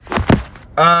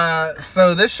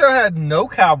So this show had no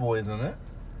cowboys in it.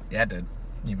 Yeah, it did.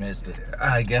 You missed it.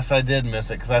 I guess I did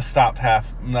miss it because I stopped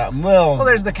half. Well,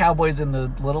 there's the cowboys in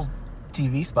the little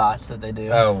TV spots that they do.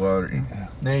 Oh, well.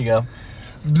 There you go.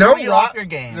 No Turn off your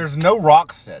game. There's no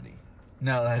Rocksteady.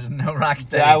 No, there's no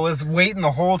Rocksteady. Yeah, I was waiting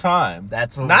the whole time.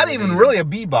 That's what. Not even really a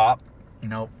Bebop.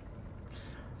 Nope.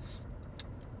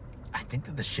 I think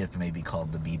that the ship may be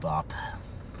called the Bebop,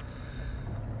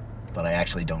 but I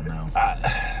actually don't know.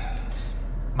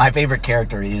 My favorite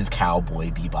character is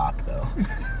Cowboy Bebop, though.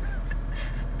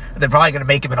 They're probably going to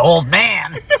make him an old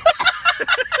man.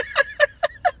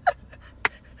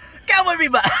 Cowboy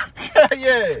Bebop.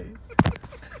 Yay.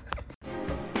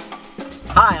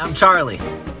 Hi, I'm Charlie.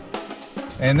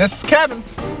 And this is Kevin.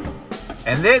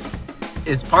 And this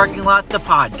is Parking Lot the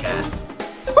Podcast.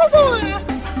 Oh boy.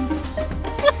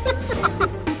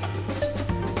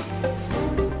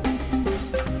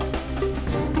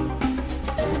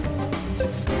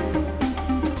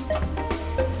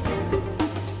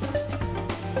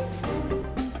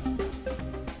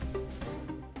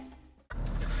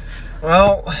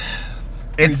 Well,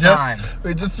 It's time.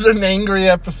 We just did an angry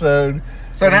episode.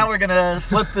 So now we're going to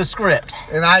flip the script.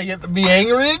 And I get to be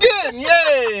angry again.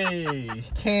 Yay!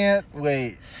 Can't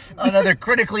wait. Another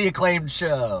critically acclaimed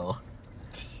show.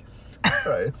 Jesus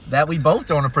Christ. That we both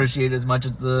don't appreciate as much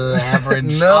as the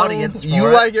average No, audience for you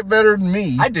it. like it better than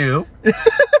me. I do.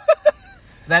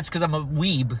 That's because I'm a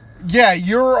weeb. Yeah,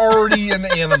 you're already an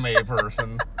anime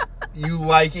person. You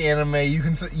like anime. You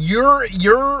can say your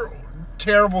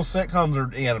terrible sitcoms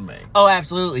are anime. Oh,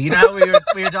 absolutely. You know how we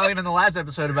were talking in the last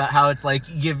episode about how it's like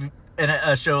you give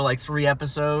a show like 3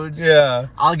 episodes. Yeah.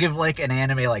 I'll give like an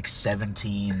anime like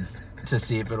 17 to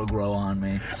see if it'll grow on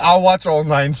me. I'll watch all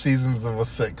 9 seasons of a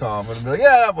sitcom and be like,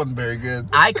 yeah, that wasn't very good.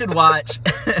 I could watch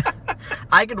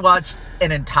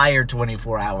an entire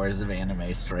 24 hours of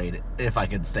anime straight if I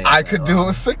could stay. I could do it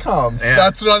with sitcoms. Yeah.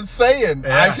 That's what I'm saying.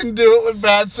 Yeah. I can do it with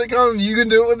bad sitcoms, and you can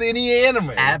do it with any anime.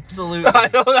 Absolutely. I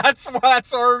know that's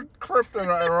our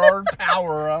kryptonite or our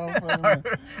power. I don't know.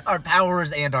 Our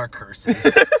powers and our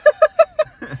curses.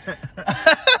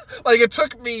 Like, it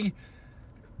took me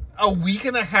a week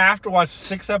and a half to watch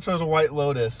 6 episodes of White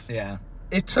Lotus. Yeah.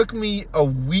 It took me a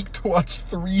week to watch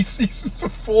 3 seasons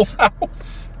of Full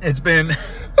House. It's been,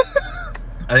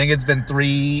 I think it's been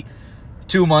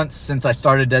 2 months since I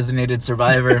started Designated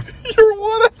Survivor. You're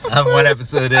 1 episode. I'm 1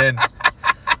 episode in.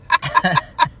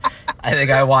 I think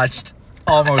I watched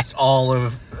almost all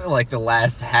of like the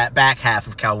last back half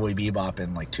of Cowboy Bebop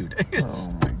in like 2 days.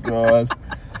 Oh my god.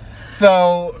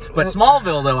 So, But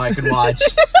Smallville though I could watch.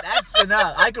 That's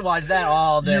enough. I could watch that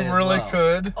all day. you as really well.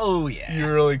 could. Oh yeah. You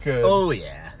really could. Oh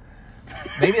yeah.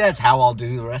 Maybe that's how I'll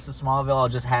do the rest of Smallville. I'll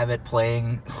just have it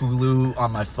playing Hulu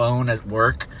on my phone at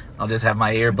work. I'll just have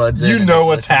my earbuds in. You and know just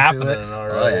what's listen to happening it.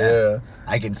 already. Oh, Yeah.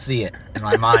 I can see it in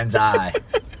my mind's eye.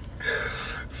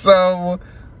 So,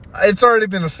 it's already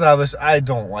been established I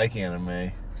don't like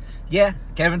anime. Yeah,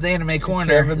 Kevin's Anime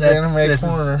Corner. Kevin's This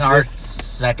is Corner. our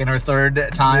second or third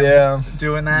time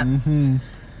doing that. Mm-hmm.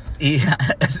 Yeah.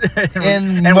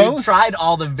 And and most- we've tried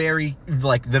all the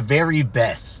very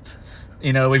best.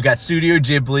 You know, we've got Studio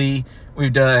Ghibli.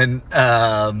 We've done,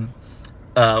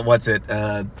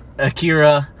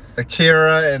 Akira.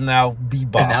 Akira and now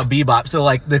Bebop. And now Bebop. So,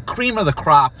 like, the cream of the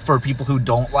crop for people who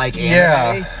don't like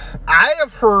anime. Yeah. I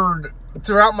have heard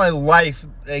throughout my life,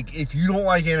 like, if you don't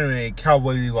like anime,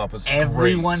 Cowboy Bebop is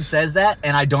Everyone great. says that,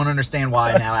 and I don't understand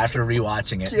why now after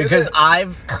rewatching it. Get Because it?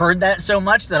 I've heard that so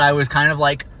much that I was kind of,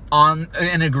 like,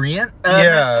 in agreement about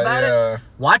yeah. it.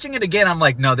 Watching it again, I'm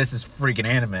like, no, this is freaking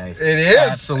anime. It is.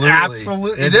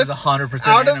 Absolutely. This is 100%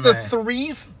 out anime. of the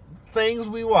 3 things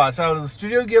we watched, out of the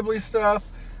Studio Ghibli stuff,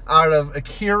 out of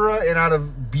Akira, and out of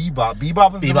Bebop.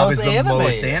 Bebop is the most anime.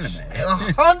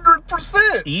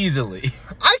 100%. Easily.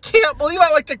 I can't believe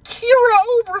I liked Akira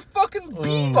over fucking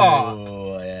Bebop.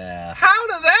 Oh, yeah. How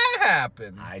did that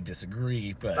happen? I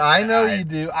disagree, but... I know you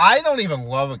do. I don't even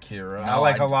love Akira. No, I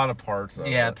like I a lot of parts of it.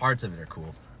 Yeah, parts of it are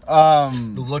cool. The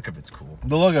The look of it's cool.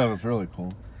 look of it's really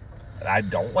cool. I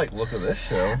don't like the look of this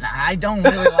show. I don't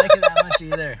really like it that much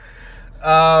either.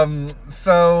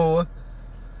 So...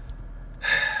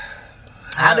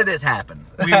 How did this happen?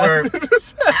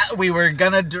 We were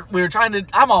trying to.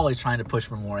 I'm always trying to push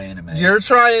for more anime. You're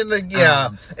trying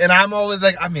to, and I'm always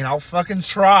like, I mean, I'll fucking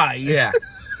try. Yeah.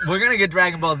 We're gonna get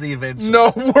Dragon Ball Z eventually.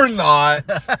 No, we're not.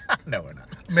 No, we're not.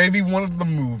 Maybe one of the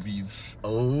movies.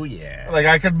 Oh yeah. Like,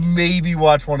 I could maybe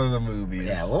watch one of the movies.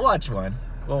 Yeah, we'll watch one.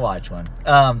 We'll watch one.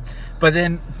 But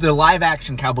then the live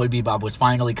action Cowboy Bebop was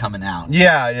finally coming out.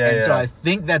 Yeah. So I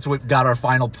think that's what got our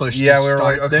final push. Yeah, to we were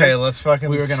start like, okay, this. let's fucking.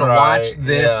 We were gonna watch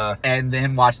this and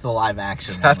then watch the live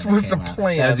action. That was the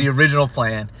plan. That was the original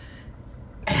plan.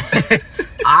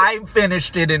 I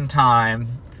finished it in time.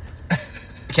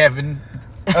 Kevin.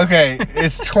 Okay,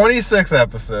 it's 26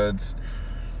 episodes.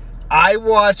 I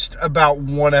watched about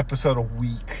one episode a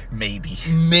week. Maybe.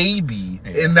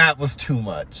 Yeah. And that was too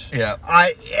much. Yeah.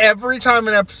 Every time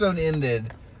an episode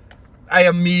ended, I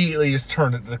immediately just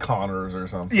turned it to Connors or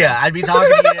something. Yeah, I'd be talking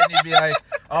to you and you'd be like,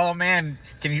 oh man,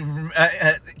 can you,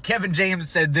 Kevin James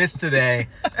said this today.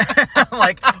 I'm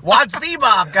like, watch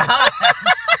Bebop, God.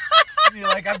 And you're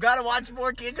like, I've got to watch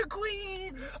more King of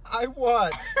Queens. I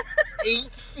watched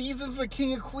 8 seasons of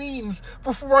King of Queens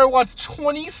before I watched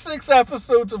 26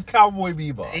 episodes of Cowboy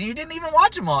Bebop. And you didn't even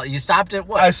watch them all. You stopped at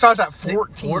what? I stopped at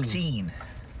 14. 14.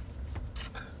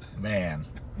 Man.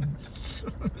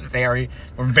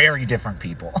 We're very different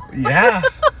people. Yeah,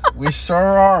 we sure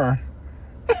are.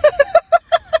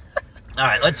 All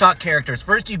right, let's talk characters.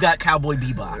 First, you got Cowboy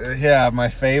Bebop. Yeah, my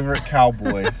favorite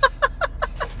cowboy.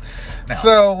 No.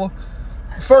 So,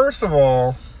 first of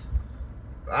all,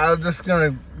 I'm just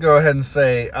going to go ahead and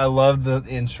say I love the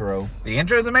intro. The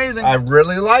intro is amazing. I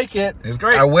really like it. It's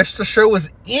great. I wish the show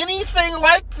was anything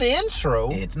like the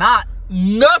intro. It's not.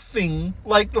 Nothing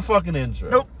like the fucking intro.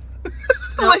 Nope.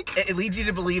 Like, it leads you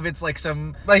to believe it's like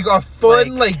some like a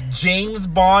fun like James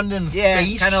Bond and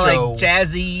space kind of show. like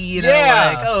jazzy, you know,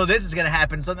 Yeah. like, oh, this is gonna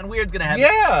happen, something weird's gonna happen.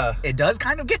 Yeah. It does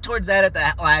kind of get towards that at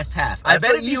the last half. I That's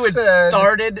bet what if you you had said.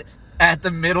 started at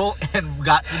the middle and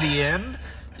got to the end,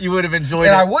 you would have enjoyed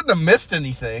And it. I wouldn't have missed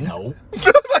anything. No.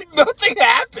 Like nothing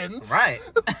happens. Right.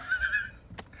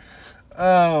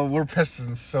 Oh, we're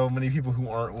pissing so many people who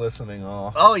aren't listening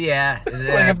off. Oh yeah.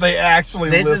 Like if they actually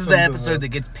This listen is the to episode this. that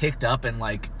gets picked up and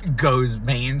like goes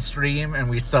mainstream and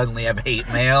we suddenly have hate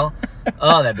mail.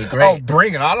 Oh, that'd be great. Oh,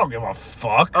 bring it. I don't give a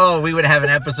fuck. Oh, we would have an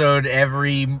episode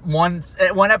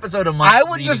one episode a month. I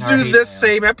would just do this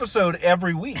same episode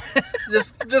every week.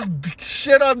 just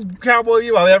shit on Cowboy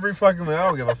Bebop every fucking week. I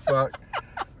don't give a fuck.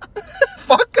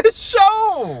 Fuck the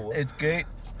show. It's great.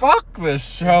 Fuck the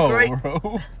show, great.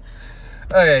 bro.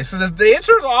 Okay, so the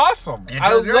intro's awesome.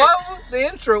 Intro's great. love the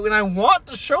intro, and I want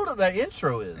the show that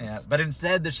intro is. Yeah, but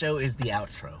instead the show is the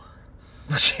outro.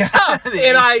 Yeah,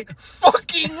 and I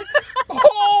fucking,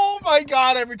 oh my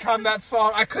god, every time that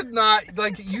song, I could not,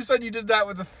 like, you said you did that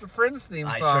with the Friends theme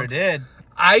song. I sure did.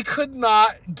 I could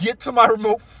not get to my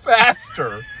remote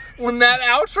faster. When that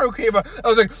outro came out, I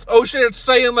was like, oh shit, it's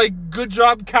saying, like, good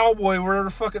job, cowboy, whatever the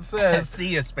fuck it says. See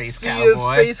ya, space See cowboy.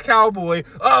 ya, space cowboy.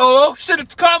 Oh shit,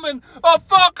 it's coming. Oh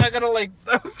fuck, I gotta, like,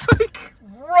 that was like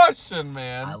Russian,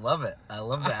 man. I love it. I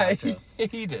love the I outro.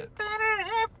 hate it.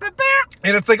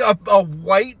 And it's like a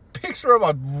white picture of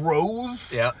a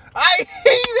rose. Yep. I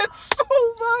hate it so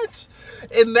much.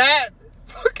 And that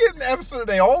fucking episode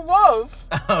they all love,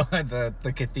 Oh, the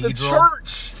cathedral. the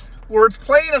church, where it's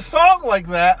playing a song like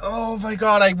that. Oh my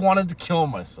god, I wanted to kill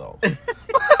myself. I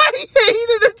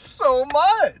hated it so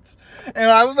much. And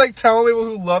I was like telling people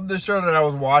who loved the show that I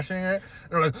was watching it.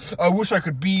 They're like, I wish I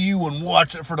could be you and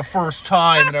watch it for the first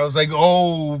time. And I was like,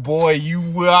 oh boy,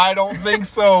 I don't think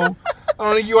so. I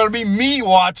don't think you want to be me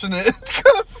watching it,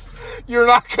 because you're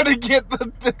not going to get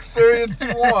the experience you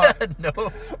want.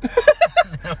 No.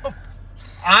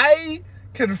 I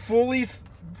can fully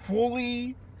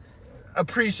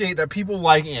appreciate that people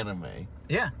like anime.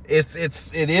 Yeah. It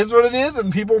is what it is,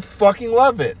 and people fucking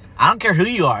love it. I don't care who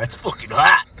you are. It's fucking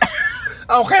hot.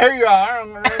 Okay, here you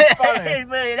are. It's funny.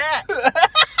 It's really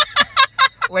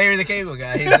hot. Larry the Cable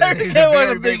Guy. He's It a was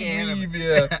very a big anime. weeb,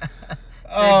 yeah.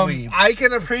 weeb. I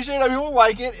can appreciate that people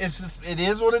like it. It's just, it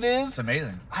is what it is. It's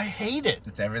amazing. I hate it.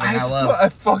 It's everything I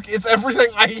love. It's everything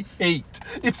I hate.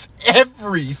 It's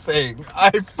everything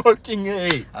I fucking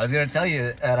hate. I was going to tell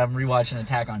you that I'm rewatching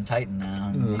Attack on Titan now.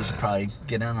 And you should probably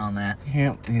get in on that.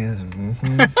 Yeah.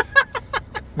 Mm-hmm.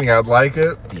 Think I'd like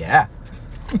it? Yeah.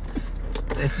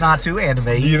 It's not too anime.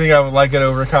 Do you think I would like it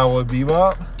over Cowboy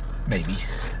Bebop? Maybe.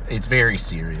 It's very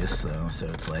serious, though. So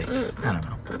it's like, I don't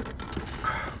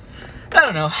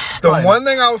know. The Probably one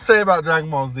thing I will say about Dragon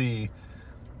Ball Z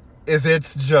is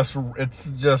it's just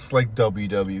like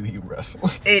WWE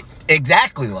wrestling. It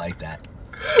exactly like that.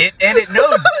 It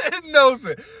knows it. It knows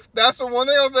it. That's the one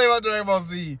thing I'll say about Dragon Ball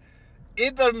Z.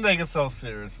 It doesn't take itself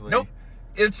seriously. Nope.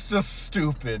 It's just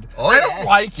stupid. Oh, I yeah. don't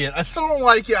like it. I still don't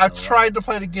like it. I've tried to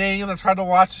play the games. I've tried to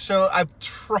watch the show. I've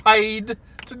tried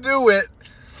to do it.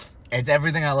 It's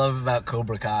everything I love about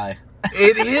Cobra Kai.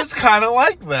 It is kind of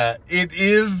like that. It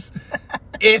is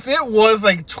If it was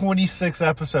like 26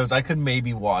 episodes, I could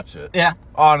maybe watch it. Yeah.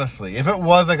 Honestly. If it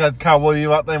was like a Cowboy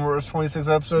Bebop thing where it was 26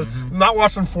 episodes, I'm not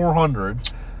watching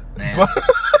 400. Man. But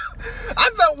I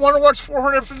don't want to watch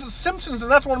 400 episodes of Simpsons, and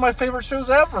that's one of my favorite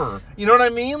shows ever. You know what I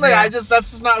mean? Like, Yeah. that's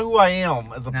just not who I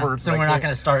am as a person. So we're not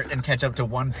going to start and catch up to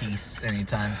One Piece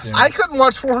anytime soon. I couldn't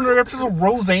watch 400 episodes of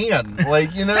Roseanne.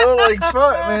 Like, you know, like,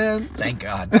 fuck, man. Thank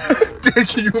God.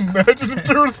 Can you imagine if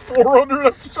there was 400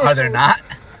 episodes? Are there not?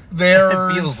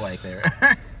 There's... It feels like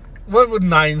there. What would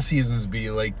 9 seasons be?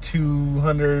 Like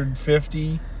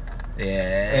 250? Yeah.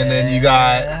 And then you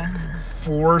got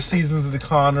 4 seasons of the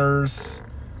Connors.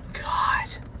 God.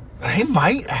 They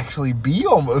might actually be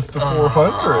almost to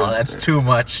 400. Oh, that's too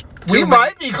much. We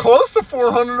might be close to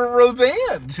 400 of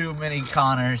Roseanne. Too many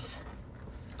Connors.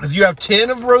 Because you have 10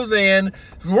 of Roseanne.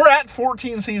 We're at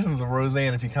 14 seasons of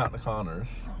Roseanne if you count the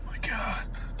Connors. Oh my God.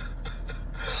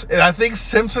 And I think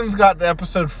Simpsons got to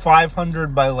episode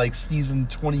 500 by like season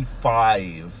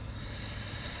 25.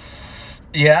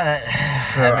 Yeah,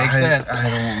 that makes sense. I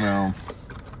don't know.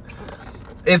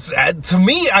 It's to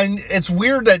me, it's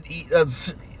weird that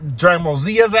Dragon Ball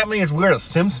Z has that many. It's weird that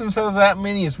Simpsons has that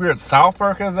many. It's weird that South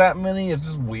Park has that many. It's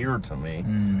just weird to me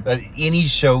that any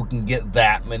show can get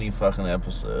that many fucking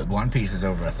episodes. One Piece is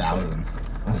over 1,000.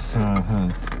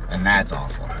 And that's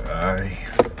awful.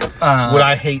 Would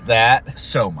I hate that?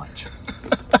 So much.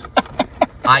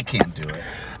 I can't do it.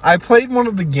 I played one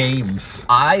of the games.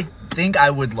 I think I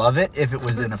would love it if it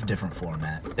was in a different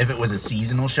format. If it was a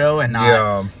seasonal show and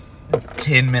not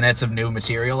 10 minutes of new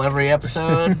material every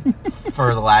episode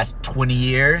for the last 20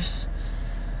 years.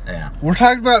 Yeah. We're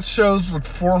talking about shows with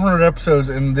 400 episodes,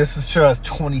 and this show has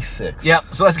 26. Yep.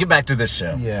 So let's get back to this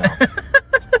show. Yeah.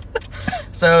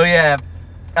 So, yeah.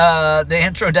 The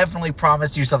intro definitely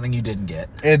promised you something you didn't get.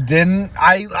 It didn't.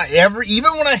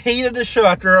 Even when I hated the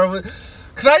show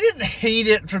because I didn't hate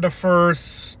it for the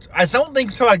first. I don't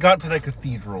think until I got to the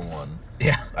Cathedral one.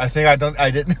 Yeah. I think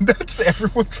I didn't. That's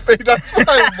everyone's fate. That's what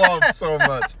I love so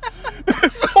much.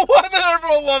 So one that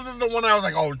everyone loves is the one I was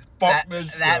like, oh, fuck this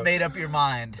shit. That made up your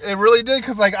mind. It really did,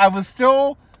 because like I was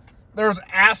still. There was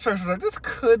aspects where like, this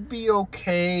could be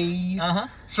okay. Uh-huh.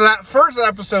 So that first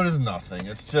episode is nothing.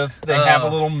 It's just they have a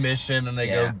little mission and they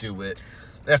go do it.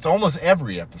 That's almost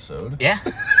every episode. Yeah.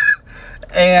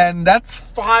 And that's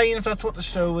fine if that's what the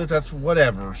show is. That's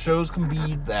whatever. Shows can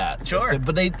be that. Sure.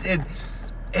 But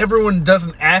everyone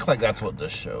doesn't act like that's what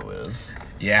this show is.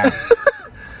 Yeah.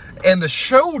 And the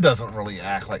show doesn't really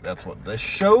act like that's what the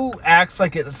show acts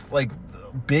like. It's like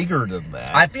bigger than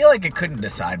that. I feel like it couldn't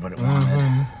decide what it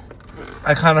wanted.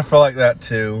 I kind of feel like that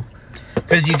too.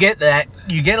 Because you get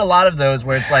a lot of those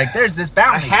where it's like, there's this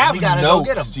bounty. I have we gotta notes.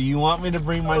 go get them. Do you want me to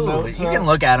bring my notes You up? can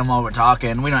look at them while we're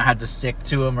talking. We don't have to stick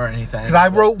to them or anything. Because I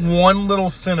wrote one little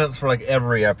sentence for like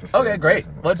every episode. Okay, great.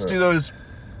 Let's do those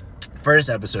first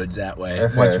episodes that way.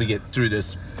 Okay. Once we get through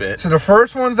this bit. So the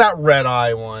first one's that Red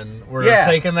Eye one, where they're Yeah.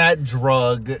 taking that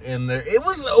drug in there. It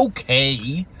was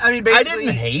okay. I mean, basically, I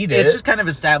didn't hate it. It's just kind of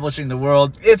establishing the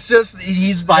world. It's just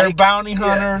they're Spike. bounty Yeah.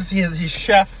 hunters. He's his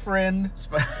chef friend.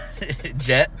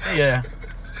 Jet. Yeah.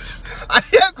 I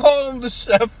can't call him the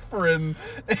chef friend,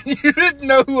 and you didn't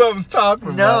know who I was talking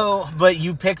about. No, but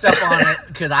you picked up on it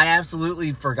because I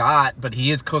absolutely forgot. But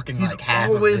he is cooking He's like half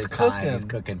always of his time. cooking. He's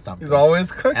cooking something. He's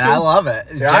always cooking, and I love it.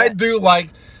 Yeah, I do like.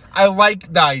 I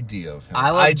like the idea of him.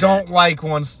 I don't like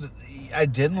ones. I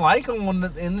didn't like him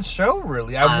in the show.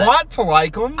 Really, I want to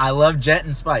like him. I love Jet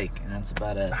and Spike, and that's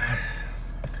about it.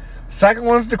 Second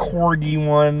one's the Corgi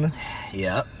one.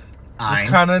 Yep. Just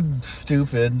kind of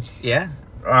stupid. Yeah.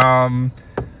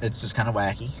 It's just kind of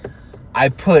wacky. I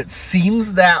put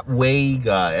seems that way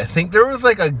guy. I think there was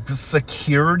like a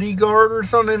security guard or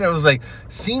something that was like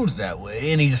seems that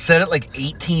way, and he just said it like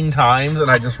 18 times,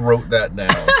 and I just wrote that down.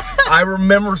 I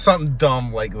remember something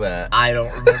dumb like that. I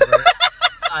don't remember.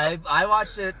 I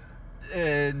watched it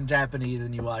in Japanese,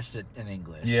 and you watched it in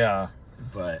English. Yeah,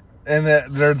 but and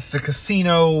there's the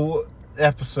casino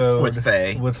episode with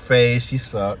Faye. With Faye, she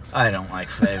sucks. I don't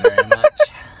like Faye very much.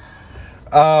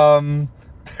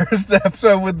 There's the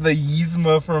episode with the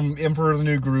Yzma from Emperor's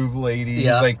New Groove lady.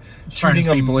 Yeah. He's like Turns shooting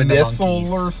a people into missile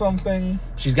monkeys. or something.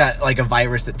 She's got like a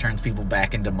virus that turns people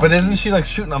back into monkeys. But isn't she like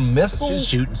shooting a missile? She's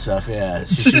shooting stuff, yeah.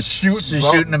 She's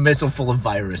shooting a missile full of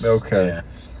virus. Okay. Yeah.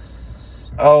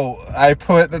 Oh, I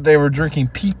put that they were drinking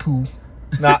pee-poo,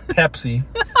 not Pepsi.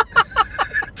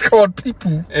 It's called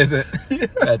pee-poo. Is it? Yeah.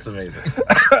 That's amazing.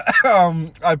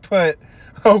 I put...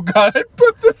 Oh, God, I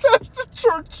put this as the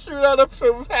church shootout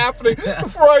episode was happening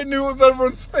before I knew it was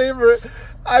everyone's favorite.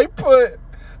 I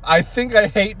think I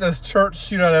hate this church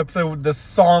shootout episode with the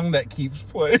song that keeps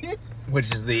playing.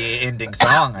 Which is the ending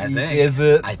song, I think. Is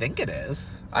it? I think it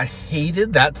is. I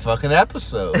hated that fucking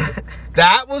episode.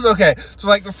 That was okay. So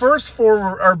like the first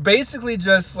 4 are basically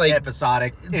just like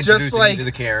Episodic, just introducing like you to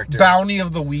the characters. Bounty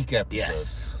of the Week episodes.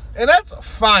 Yes. And that's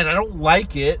fine. I don't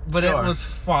like it, but Sure. it was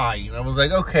fine. I was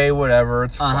like, okay, whatever,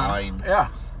 it's fine. Yeah.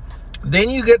 Then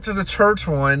you get to the church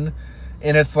one,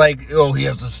 and it's like, oh, he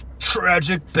has this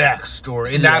tragic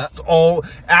backstory. And that's all,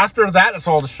 after that, that's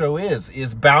all the show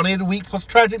is Bounty of the Week plus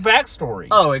tragic backstory.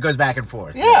 Oh, it goes back and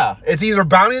forth. Yeah. It's either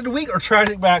Bounty of the Week or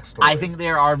tragic backstory. I think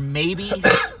there are maybe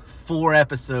 4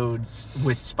 episodes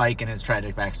with Spike and his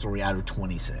tragic backstory out of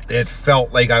 26. It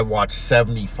felt like I watched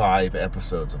 75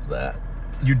 episodes of that.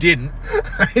 You didn't.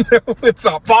 I know, it's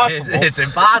not possible. It's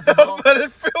impossible. But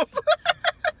it feels...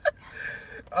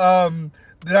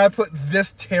 Did I put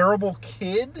This Terrible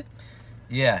Kid?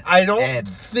 Yeah. I don't Ed.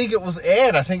 think it was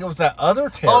Ed. I think it was that other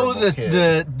terrible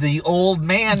kid. the old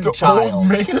man The child. old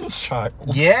man child.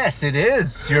 Yes, it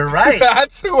is. You're right.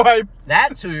 That's who I...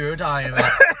 That's who you were talking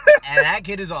about. And that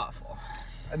kid is awful.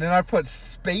 And then I put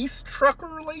Space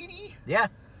Trucker Lady. Yeah.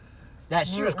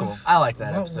 She was What cool. I liked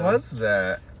that what episode. What was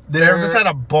that? They They're- just had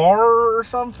a bar or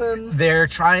something? They're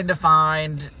trying to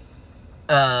find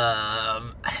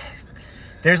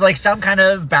there's like some kind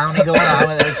of bounty going on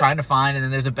that they're trying to find, and then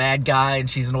there's a bad guy and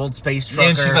she's an old space trucker.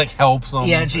 And she's like helps them.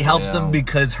 Yeah, and she helps them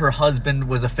because her husband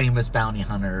was a famous bounty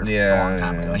hunter a long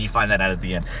time ago. And you find that out at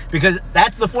the end. Because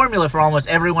that's the formula for almost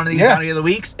every one of these Bounty of the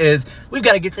Weeks is, we've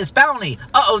got to get this bounty.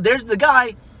 Uh-oh, there's the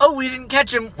guy. Oh, we didn't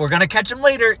catch him. We're going to catch him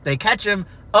later. They catch him.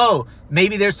 Oh,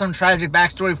 maybe there's some tragic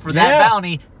backstory for that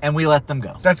bounty, and we let them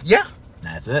go. That's it.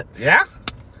 Yeah?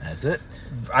 That's it.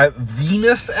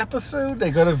 Venus episode?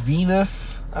 They go to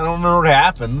Venus. I don't know what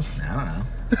happens. I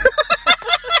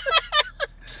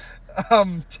don't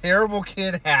know. Terrible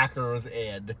Kid Hacker was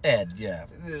Ed. Ed, yeah.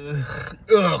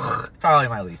 Ugh. Probably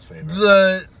my least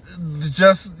favorite.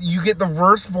 You get the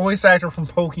worst voice actor from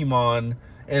Pokemon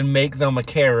and make them a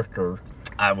character.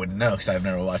 I wouldn't know because I've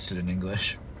never watched it in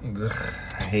English. Ugh,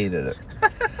 I hated it.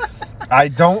 I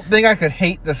don't think I could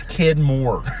hate this kid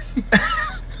more.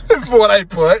 That's what I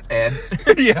put. Ed.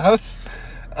 Yes.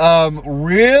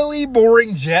 Really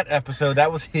boring Jet episode.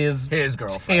 That was his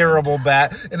girlfriend. Terrible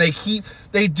bat. And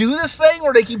they do this thing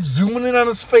where they keep zooming in on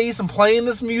his face and playing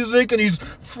this music and he's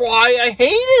fly. I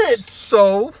hated it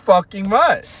so fucking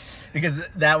much. Because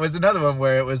that was another one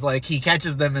where it was like he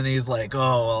catches them and he's like,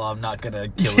 oh, well, I'm not going to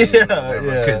kill you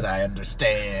because I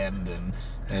understand.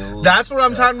 And that's what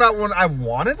I'm talking about when I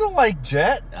wanted to like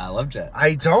Jet. I love Jet.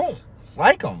 I don't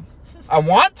like him. I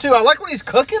want to. I like when he's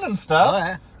cooking and stuff. Oh,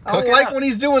 yeah. I don't like when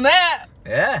he's doing that.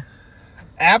 Yeah.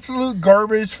 Absolute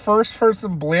garbage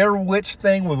first-person Blair Witch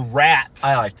thing with rats.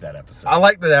 I liked that episode. I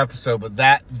liked that episode, but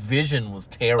that vision was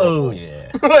terrible. Oh,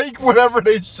 yeah. Like, whenever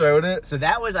they showed it. So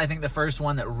that was, I think, the first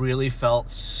one that really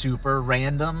felt super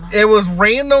random. It was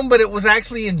random, but it was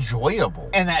actually enjoyable.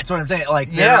 And that's what I'm saying.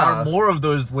 Like, there are more of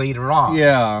those later on.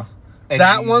 Yeah. And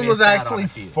that you one was missed out actually on a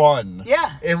few. fun.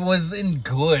 Yeah. It wasn't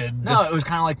good. No, it was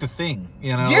kind of like The Thing,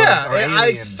 you know? Yeah, or I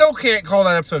Alien. still can't call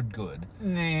that episode good.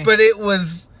 Nah. But it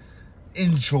was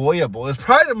enjoyable. It's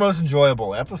probably the most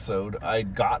enjoyable episode I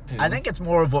got to. I think it's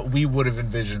more of what we would have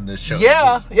envisioned this show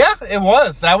Yeah, to be. yeah, it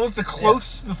was. That was the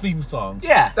closest to the theme song.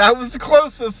 Yeah. That was the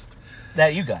closest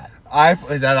That you got. I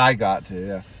got to,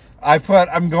 yeah.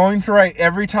 I'm going to write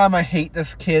every time I hate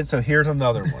this kid, so here's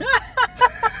another one.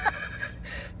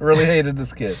 Really hated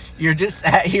this kid. You're just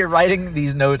sat here writing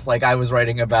these notes like I was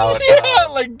writing about... Yeah,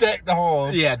 like Deck the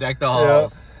Halls. Yeah, Deck the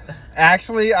Halls. Yeah.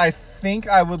 Actually, I think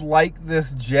I would like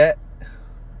this Jet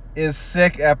is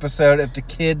Sick episode if the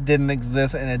kid didn't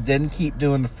exist and it didn't keep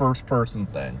doing the first person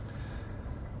thing.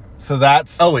 So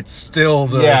that's... Oh, it's still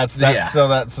the... Yeah, so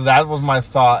that was my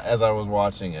thought as I was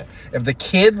watching it. If the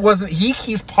kid wasn't... He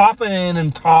keeps popping in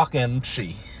and talking.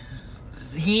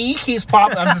 He keeps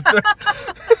popping... I'm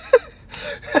just...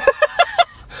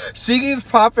 She keeps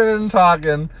popping and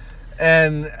talking,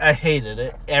 and I hated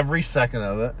it, every second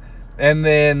of it. And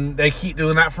then they keep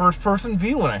doing that first-person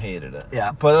view, and I hated it.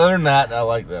 Yeah. But other than that, I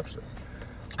liked the episode.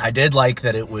 I did like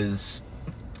that it was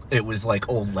like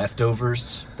old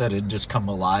leftovers that had just come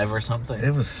alive or something.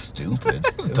 It was stupid.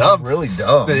 It was dumb. really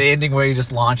dumb. The ending where he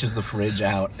just launches the fridge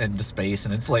out into space,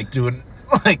 and it's like doing...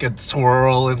 like a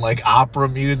twirl and like opera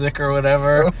music or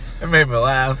whatever. It made me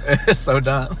laugh. It's so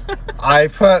dumb.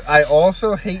 I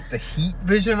also hate the heat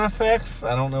vision effects.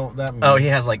 I don't know what that means. Oh, he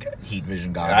has like heat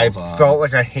vision I goggles on. felt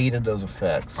like I hated those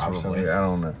effects. Probably. I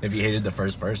don't know. If you hated the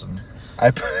first person.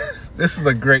 This is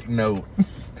a great note.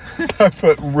 I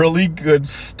put really good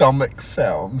stomach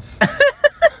sounds.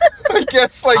 I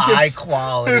guess like high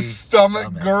quality his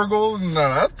stomach gurgles. No,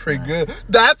 that's pretty good.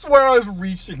 That's where I was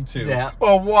reaching to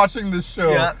while watching the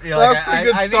show. Yeah, that's pretty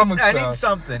good stomach stuff. I need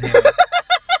something here.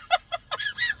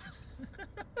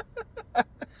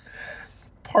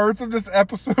 Parts of this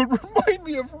episode remind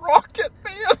me of Rocket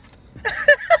Man.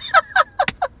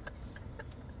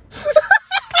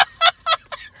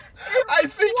 I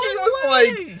think he was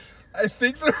like, I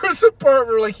think there was a part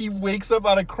where like he wakes up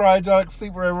out of cryogenic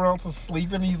sleep where everyone else is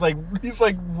sleeping. He's like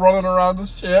running around the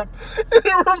ship, and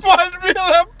it reminded me of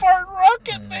that part,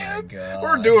 Rocket Man. God.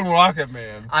 We're doing Rocket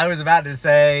Man. I was about to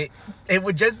say it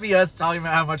would just be us talking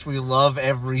about how much we love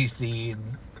every scene.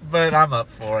 But I'm up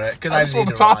for it because I just need want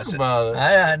to to talk watch about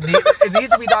it. It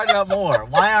needs to be talked about more.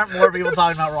 Why aren't more people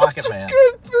talking about Rocket Man?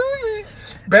 Good movie.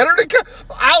 Better than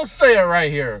I'll say it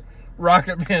right here.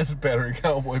 Rocket Man's better than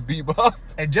Cowboy Bebop.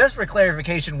 And just for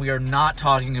clarification, we are not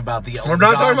talking about the We're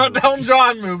not talking about the Elton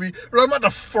John movie. We're talking about the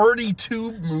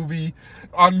 42 movie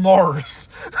on Mars.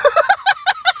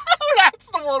 That's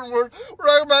the one we're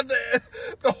talking about,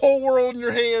 the whole world in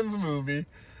your hands movie.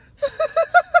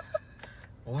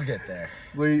 We'll get there.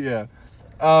 Yeah.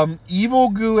 Evil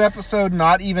Goo episode,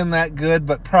 not even that good,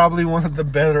 but probably one of the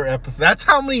better episodes. That's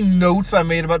how many notes I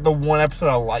made about the one episode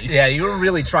I liked. Yeah, you were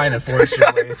really trying to force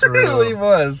your way through. It really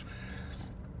was.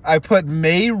 I put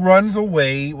May Runs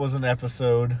Away was an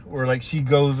episode where like she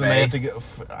goes and May. they have to get.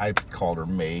 I called her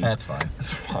May. That's fine.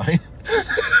 It's fine.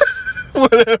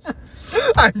 Whatever.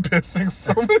 I'm pissing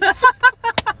so much.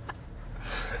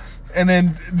 And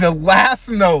then the last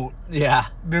note. Yeah.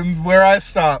 Then where I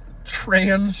stopped.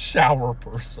 Trans shower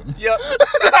person. Yep.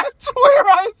 That's where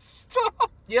I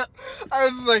stopped. Yep. I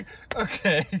was like,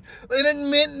 okay. It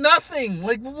meant nothing.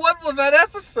 Like, what was that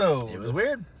episode? It was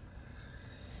weird.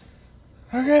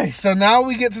 Okay, so now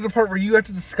we get to the part where you have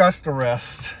to discuss the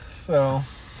rest. So,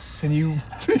 can you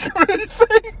think of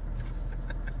anything?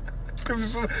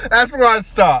 Because that's where I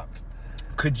stopped.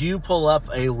 Could you pull up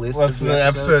a list What's of the the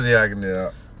episodes? episode? Yeah, I can do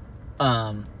that.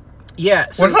 Yeah.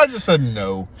 So, What if I just said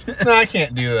no? No, I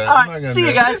can't do that. all I'm not right, gonna see do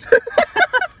you it. guys.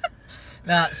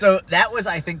 So that was,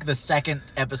 I think, the second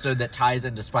episode that ties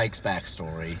into Spike's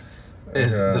backstory.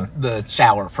 Is the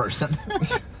shower person.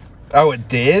 Oh, it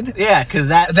did? Yeah, because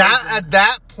that At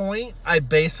that point, I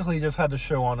basically just had the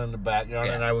show on in the background,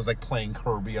 Yeah. and I was like playing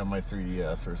Kirby on my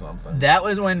 3DS or something. that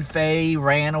was when Faye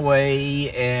ran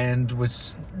away and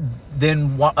was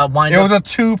then wind It up. was a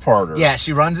two-parter. Yeah,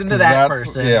 she runs into 'Cause that that's-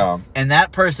 person. yeah. And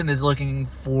that person is looking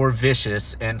for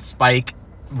Vicious, and Spike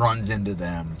runs into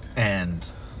them and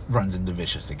runs into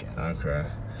Vicious again. Okay.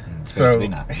 And it's So basically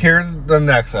nothing. here's the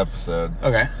next episode.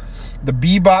 Okay. The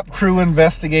Bebop crew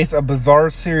investigates a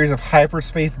bizarre series of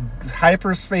hyperspace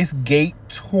gate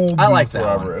toll I like booth that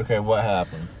robbery. one. Okay, what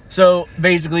happened? So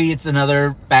basically, it's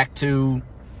another back to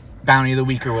Bounty of the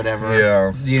Week or whatever.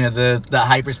 Yeah. You know, the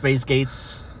hyperspace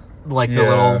gates, like the Yeah.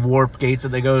 little warp gates that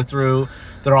they go through,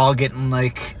 they're all getting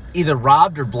like either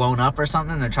robbed or blown up or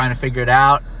something. They're trying to figure it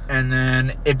out. And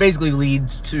then it basically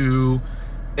leads to,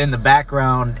 in the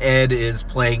background, Ed is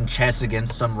playing chess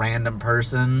against some random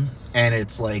person. And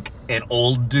it's like an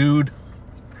old dude.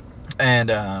 And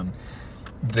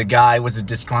the guy was a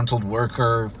disgruntled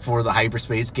worker for the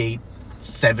hyperspace gate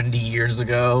 70 years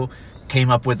ago. Came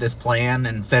up with this plan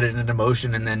and set it into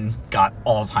motion, and then got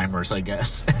Alzheimer's, I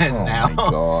guess. And Oh now, my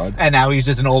God. And now he's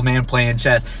just an old man playing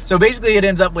chess. So basically, it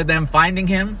ends up with them finding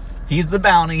him. He's the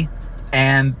bounty,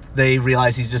 and they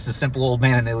realize he's just a simple old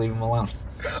man, and they leave him alone.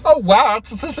 Oh, wow.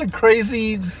 That's such a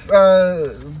crazy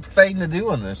thing to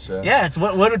do on this show. Yeah, it's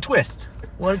what a twist.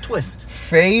 What a twist.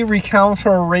 Faye recounts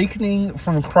her awakening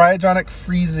from cryogenic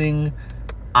freezing.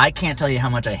 I can't tell you how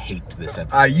much I hate this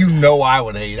episode. You know I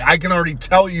would hate it. I can already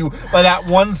tell you by that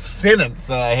one sentence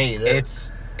that I hate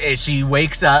it. She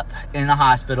wakes up in the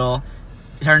hospital.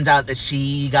 Turns out that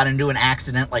she got into an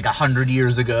accident like 100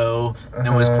 years ago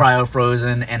and was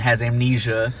cryo-frozen and has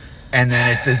amnesia. And then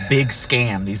it's this big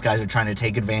scam. These guys are trying to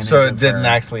take advantage of her. So it didn't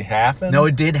actually happen? No,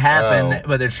 it did happen, Oh.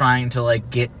 but they're trying to like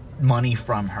get money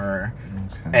from her.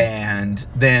 Okay. And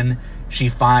then she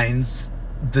finds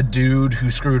the dude who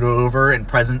screwed her over in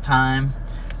present time,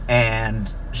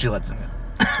 and she lets him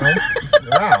go.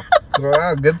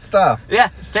 Wow, good stuff. Yeah,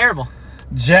 it's terrible.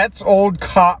 Jet's old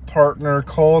cop partner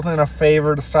calls in a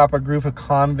favor to stop a group of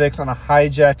convicts on a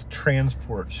hijacked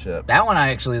transport ship. That one I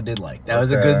actually did like. That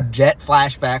was a Okay. good Jet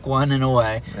flashback one in a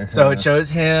way. So it shows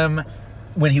him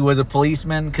when he was a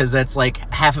policeman, because that's like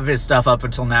half of his stuff up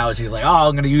until now is he's like, oh,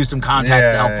 I'm going to use some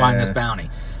contacts to help find this bounty.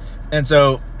 And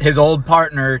so his old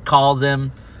partner calls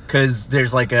him because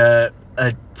there's like a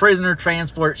prisoner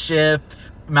transport ship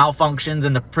malfunctions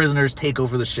and the prisoners take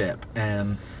over the ship.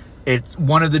 And it's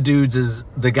one of the dudes is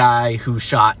the guy who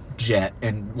shot Jet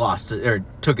and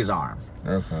took his arm.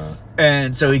 Okay.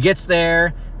 And so he gets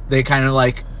there, they kind of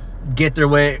like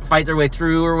fight their way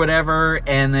through or whatever,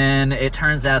 and then it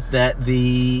turns out that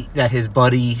his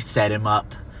buddy set him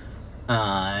up,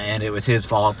 and it was his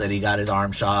fault that he got his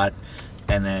arm shot,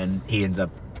 and then he ends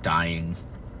up dying,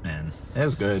 and it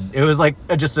was good. It was like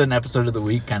just an episode of the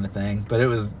week kind of thing, but it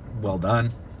was well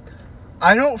done.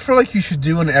 I don't feel like you should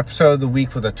do an episode of the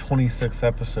week with a 26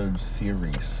 episode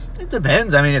series. It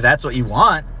depends. I mean, if that's what you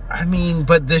want. I mean,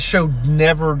 but this show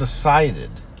never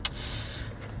decided.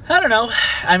 I don't know.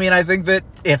 I mean, I think that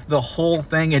if the whole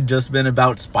thing had just been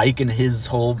about Spike and his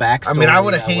whole backstory, I mean, I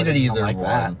would have hated wouldn't either like one.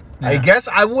 that. Yeah. I guess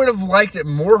I would have liked it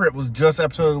more if it was just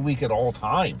episode of the week at all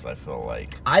times, I feel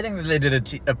like. I think that they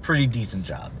did a pretty decent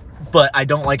job, but I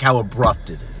don't like how abrupt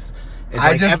it is. It's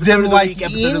I like just episode didn't of the like week,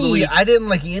 episode of the week. I didn't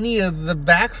like any of the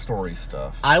backstory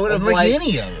stuff. I would have didn't like liked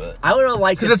any of it. I would have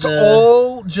liked because it's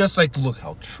all just like, look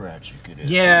how tragic it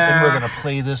is. Yeah. And we're gonna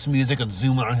play this music and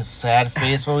zoom in on his sad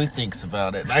face while he thinks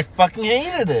about it. And I fucking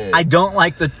hated it. I don't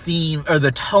like the theme or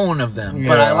the tone of them,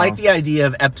 but I Yeah. like the idea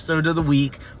of episode of the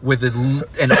week with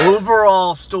an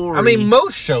overall story. I mean,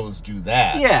 most shows do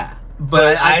that. yeah,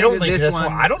 but I don't think think this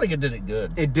one. I don't think it did it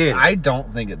good. It did. I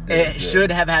don't think it did. It good.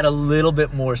 should have had a little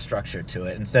bit more structure to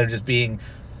it instead of just being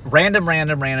random,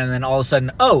 and then all of a sudden,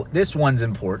 oh, this one's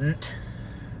important.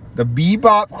 The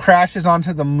Bebop crashes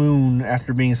onto the moon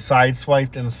after being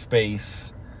sideswiped in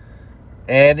space.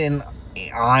 Ed and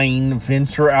Ein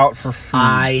venture out for food.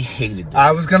 I hated this.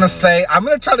 I was gonna episode. say, I'm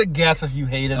gonna try to guess if you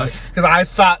hated it, Okay. because I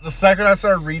thought the second I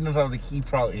started reading this, I was like, he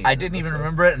probably hated I didn't even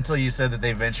remember it until you said that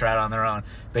they venture out on their own.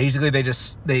 Basically, they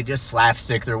just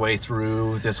slapstick their way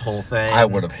through this whole thing. I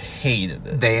would have hated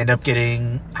it. They end up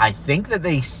getting. I think that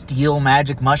they steal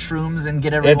magic mushrooms and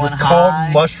get everyone It's high.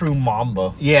 called Mushroom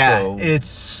Mamba. Yeah,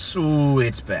 so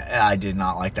it's bad. I did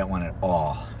not like that one at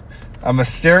all. a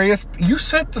mysterious. You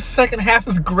said the second half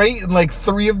is great, and like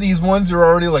 3 of these ones you're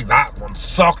already like, that one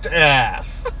sucked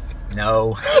ass.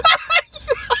 No,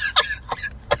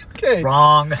 Okay.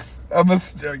 wrong,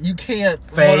 You can't.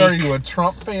 Fake. What are you, a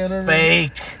Trump fan or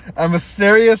fake. A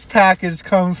mysterious package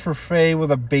comes for Faye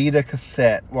with a beta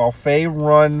cassette. While Faye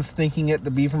runs, thinking it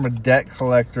to be from a debt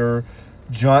collector,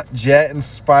 Jet and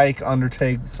Spike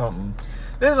undertake something.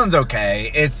 This one's okay.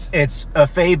 It's a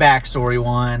Faye backstory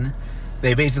one.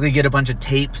 They basically get a bunch of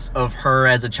tapes of her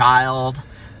as a child.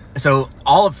 So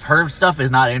all of her stuff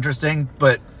is not interesting,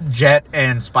 but Jet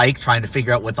and Spike trying to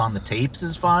figure out what's on the tapes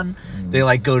is fun. They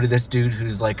like go to this dude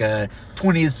who's like a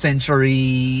 20th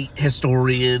century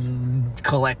historian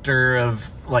collector of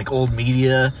like old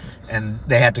media, and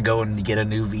they have to go and get a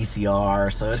new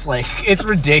VCR. So it's like, it's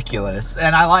ridiculous.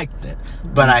 And I liked it,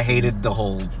 but I hated the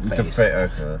whole face.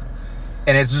 Okay.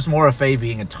 And it's just more of Faye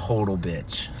being a total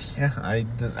bitch. Yeah, I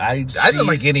didn't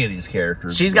like any of these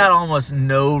characters. She's got almost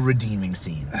no redeeming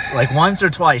scenes. Like once or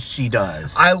twice she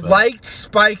does. I but- liked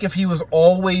Spike if he was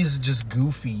always just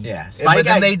goofy. Yeah, But Spike,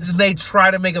 then they try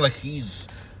to make it like he,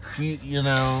 you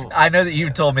know. I know that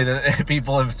you've told me that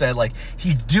people have said like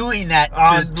he's doing that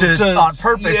On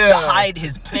purpose yeah. to hide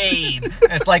his pain.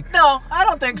 And it's like, no, I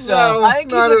don't think so. No, I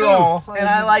think he's not a at goof, all. and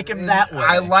I like him that way.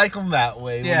 I like him that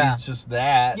way. Yeah. When he's just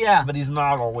that. Yeah. But he's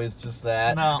not always just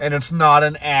that. No. And it's not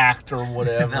an act or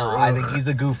whatever. No, I think he's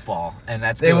a goofball, and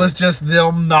that's It good. was just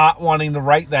them not wanting to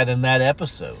write that in that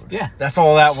episode. Yeah. That's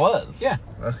all that was. Yeah.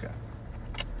 Okay.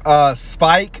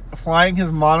 Spike flying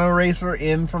his mono racer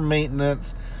in for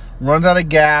maintenance, runs out of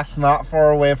gas not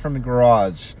far away from the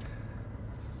garage.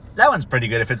 That one's pretty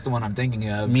good if it's the one I'm thinking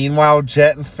of. Meanwhile,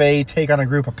 Jet and Faye take on a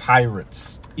group of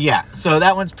pirates. Yeah, so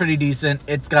that one's pretty decent.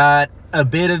 It's got a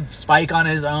bit of Spike on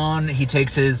his own. He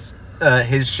takes his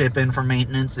ship in for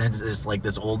maintenance, and it's just like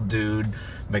this old dude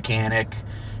mechanic.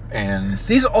 And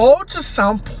These all just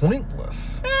sound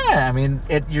pointless. yeah, I mean,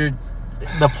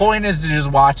 the point is to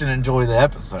just watch and enjoy the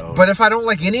episode. But if I don't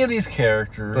like any of these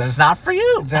characters, But it's not for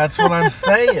you. that's what I'm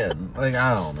saying. Like,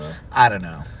 I don't know. I don't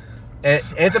know.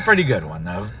 It's a pretty good one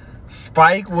though.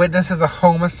 Spike witnesses a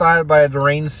homicide by a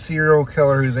deranged serial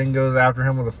killer who then goes after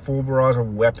him with a full barrage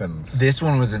of weapons. This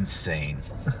one was insane,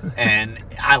 and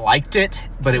I liked it.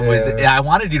 But it was. Yeah. I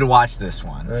wanted you to watch this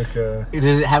one. Okay.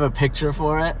 Does it have a picture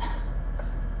for it?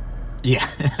 Yeah,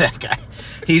 that guy.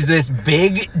 He's this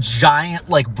big, giant,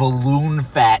 like balloon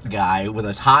fat guy with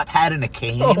a top hat and a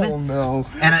cane. Oh no!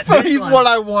 And So this he's one- what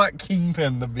I want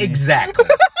Kingpin to be. Exactly.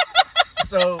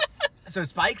 So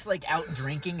Spike's like out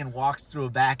drinking and walks through a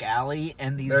back alley,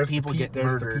 and these There's the people get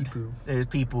there's the murdered. pee-poo. There's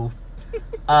people.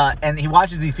 And he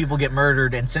watches these people get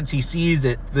murdered, and since he sees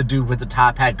it, the dude with the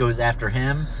top hat goes after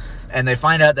him. and they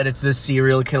find out that it's this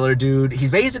serial killer dude. He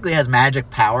basically has magic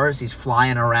powers. He's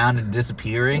flying around and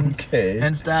disappearing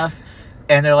and stuff.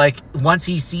 And they're like, once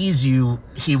he sees you,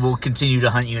 he will continue to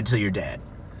hunt you until you're dead.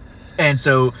 And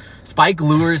so Spike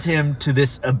lures him to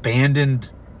this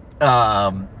abandoned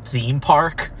theme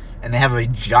park, and they have a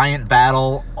giant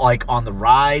battle like on the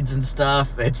rides and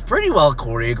stuff. It's pretty well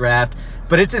choreographed,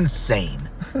 but it's insane.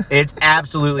 It's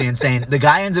absolutely insane. The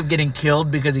guy ends up getting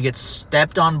killed because he gets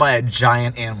stepped on by a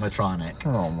giant animatronic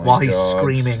while he's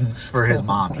screaming for his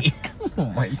mommy. Oh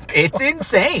my God. It's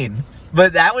insane.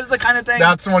 But that was the kind of thing.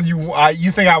 That's when you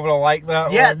think I would have liked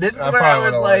that yeah, one? this is where I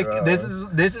was like,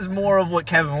 this is more of what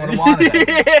Kevin would have wanted.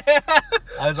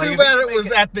 I was Too bad it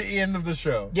was at the end of the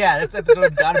show. Yeah, this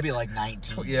episode got to be like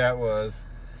 19. Yeah, it was.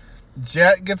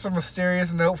 Jet gets a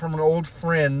mysterious note from an old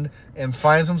friend and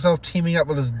finds himself teaming up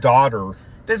with his daughter.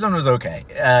 This one was okay.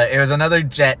 It was another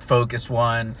Jet-focused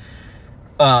one.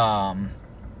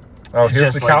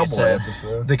 Here's the cowboy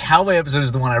episode. The cowboy episode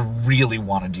is the one I really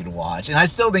wanted you to watch, and I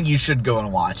still think you should go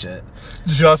and watch it.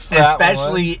 Just that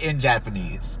especially one? in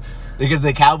Japanese, because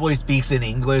the cowboy speaks in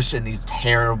English in these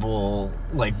terrible,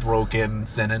 like, broken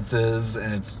sentences,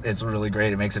 and it's really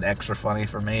great. It makes it extra funny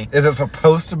for me. Is it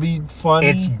supposed to be funny?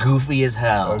 It's goofy as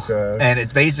hell. Okay. And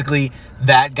it's basically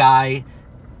that guy.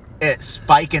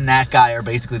 Spike and that guy are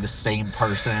basically the same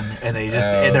person, and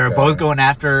they're both going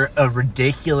after a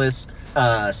ridiculous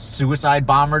suicide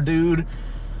bomber dude,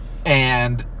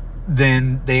 and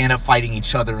then they end up fighting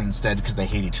each other instead because they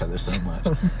hate each other so much.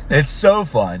 It's so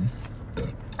fun.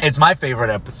 It's my favorite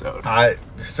episode.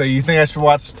 So you think I should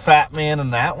watch Fat Man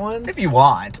in that one? If you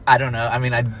want. I don't know. I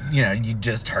mean, you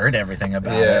just heard everything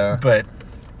about it. But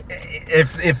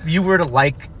if you were to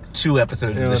like 2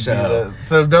 episodes of the show.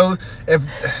 So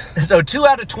 2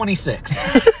 out of 26.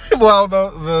 Well,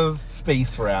 the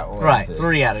space rat one. Right,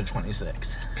 3 out of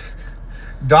 26.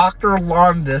 Dr.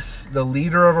 Londis, the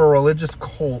leader of a religious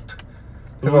cult,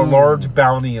 has a large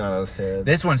bounty on his head.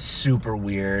 This one's super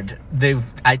weird.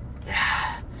 I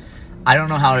don't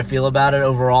know how to feel about it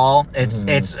overall.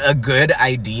 It's a good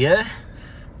idea,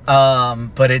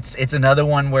 but it's another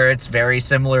one where it's very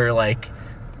similar. Like,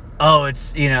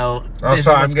 it's Oh,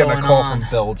 sorry, I'm getting a call from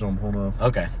Belgium. Hold on.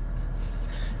 Okay,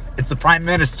 it's the Prime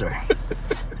Minister.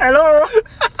 Hello.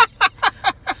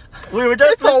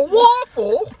 It's a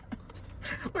waffle.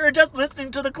 We were just listening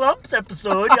to the Clumps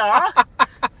episode, yeah.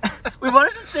 We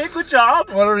wanted to say good job.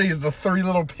 What are these? The 3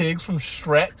 little pigs from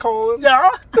Shrek calling? Yeah.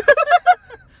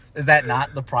 Is that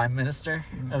not the Prime Minister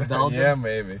of Belgium? Yeah,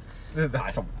 maybe.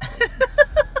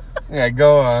 Yeah,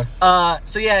 go on.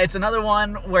 So yeah, it's another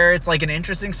one where it's like an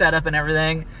interesting setup and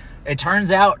everything. It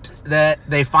turns out that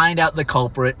they find out the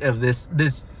culprit of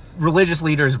this religious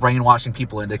leader is brainwashing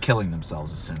people into killing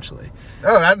themselves, essentially.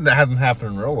 Oh, that hasn't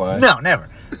happened in real life. No, never.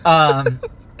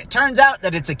 It turns out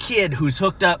that it's a kid who's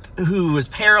hooked up, who is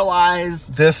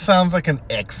paralyzed. This sounds like an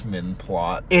X-Men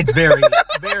plot. It's very,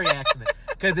 very X-Men.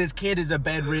 Because this kid is a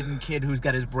bedridden kid who's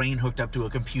got his brain hooked up to a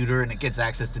computer, and it gets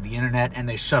access to the internet, and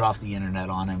they shut off the internet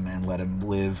on him and let him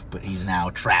live, but he's now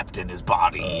trapped in his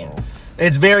body. Oh.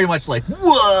 It's very much like, whoa!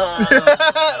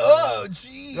 Oh,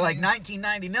 geez. Like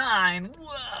 1999,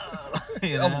 whoa!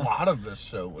 You know? A lot of this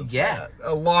show was that.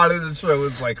 A lot of the show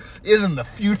was like, isn't the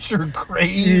future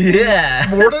crazy? Yeah.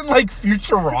 More than like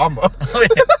Futurama. Oh,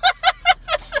 yeah.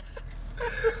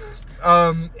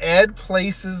 Ed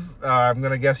places, I'm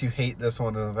going to guess you hate this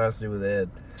one, it has to do with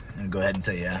Ed. I'm going to go ahead and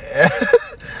say yeah.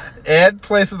 Ed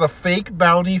places a fake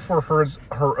bounty for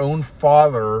her own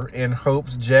father in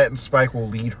hopes Jet and Spike will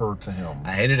lead her to him.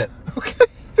 I hated it. Okay,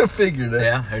 I figured it.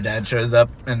 Yeah, her dad shows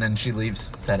up and then she leaves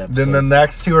that episode. Then the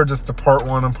next 2 are just the part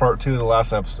 1 and part 2 of the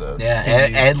last episode. Yeah,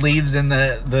 Ed leaves in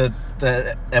the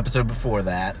episode before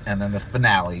that, and then the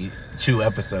finale 2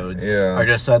 episodes are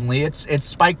just suddenly it's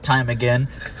Spike time again.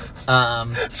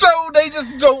 So they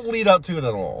just don't lead up to it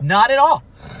at all. Not at all.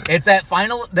 It's that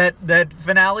final that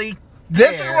finale.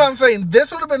 This is what I'm saying.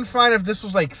 This would have been fine if this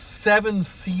was like 7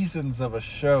 seasons of a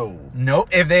show. Nope.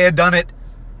 If they had done it,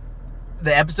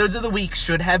 the episodes of the week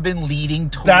should have been leading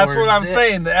towards. That's what I'm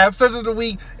saying. The episodes of the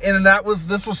week, and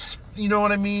this was, you know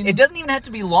what I mean? It doesn't even have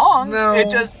to be long. No. It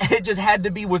just had to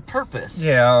be with purpose.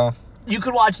 Yeah. You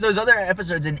could watch those other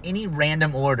episodes in any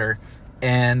random order,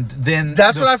 and then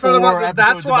that's what I felt about.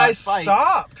 That's why I Spike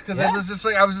stopped, because I was just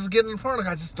like, I was just getting in front. Like,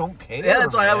 I just don't care. Yeah,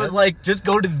 that's why I was like, just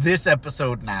go to this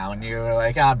episode now, and you were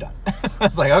like, I'm done. I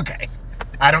was like, okay,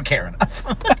 I don't care enough.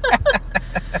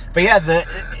 But yeah,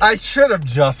 I should have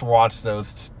just watched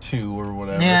those 2 or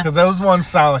whatever, because those ones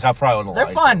sound like I probably would have.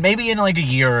 They're fun. Them. Maybe in like a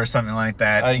year or something like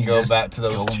that. I can go back to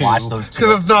those 2. Watch those 2.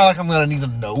 Because it's not like I'm gonna need to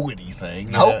know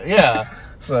anything. Nope. Yeah.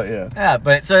 So yeah. Yeah,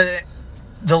 but so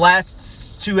the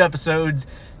last 2 episodes,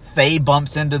 Faye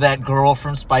bumps into that girl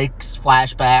from Spike's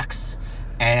flashbacks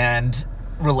and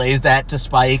relays that to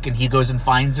Spike, and he goes and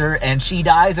finds her, and she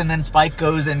dies, and then Spike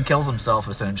goes and kills himself,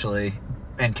 essentially,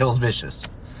 and kills Vicious.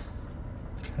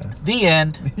 Okay. The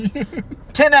end.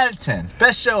 10 out of 10.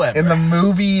 Best show ever. And the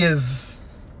movie is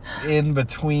in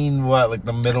between, what, like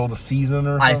the middle of the season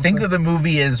or something? I think that the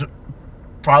movie is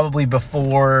probably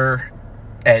before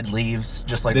Ed leaves,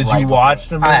 just like Did right you watch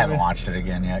before. the movie? I haven't watched it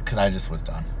again yet, because I just was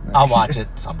done. I'll watch it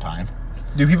sometime.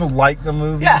 Do people like the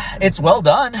movie? Yeah, it's well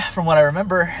done from what I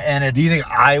remember, and it's... Do you think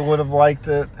I would have liked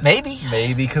it? Maybe.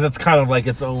 Maybe, because it's kind of like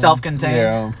its own... Self-contained.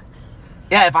 Yeah.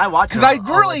 Yeah, if I watch it... Because I I'll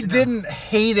really let you know. didn't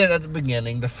hate it at the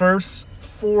beginning. The first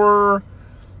 4,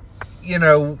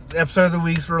 episodes of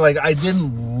weeks were like, I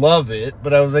didn't love it,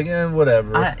 but I was like,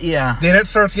 whatever. Yeah. Then it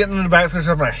starts getting into the backstory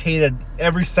stuff, and I hated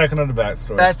every second of the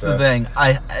backstory That's stuff. the thing.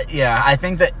 I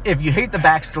think that if you hate the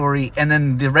backstory and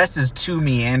then the rest is too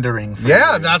meandering for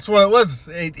Yeah, you, that's what it was.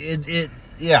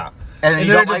 Yeah. and then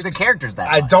you then don't it like just- the characters that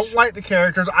I much. don't like the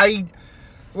characters. I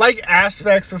like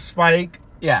aspects of Spike.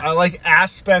 Yeah. I like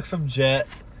aspects of Jet.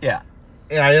 Yeah.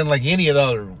 And I didn't like any of the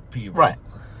other people. Right.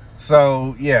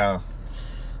 So, yeah.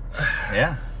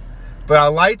 Yeah. But I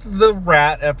liked the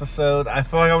rat episode. I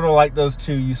feel like I would have liked those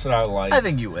 2 you said I liked. I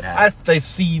think you would have. They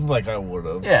seem like I would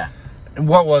have. Yeah. And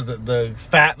what was it? The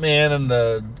fat man and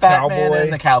the Fat cowboy? Man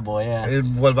and the cowboy, yeah.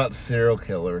 And what about the serial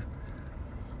killer?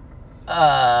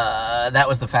 That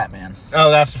was the Fat Man. Oh,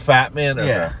 that's the fat man? Okay.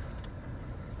 Yeah.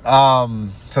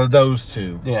 So those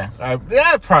 2. Yeah. I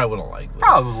probably would have liked them.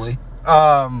 Probably.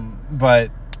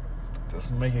 But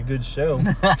doesn't make a good show.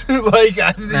 Like,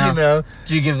 No.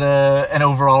 Do you give an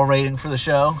overall rating for the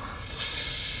show?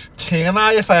 Can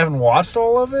I if I haven't watched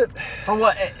all of it? For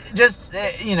what? Just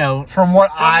From what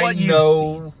I what you've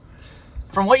know,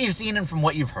 from what you've seen and from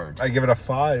what you've heard. I give it a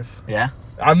 5. Yeah.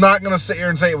 I'm not gonna sit here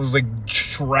and say it was like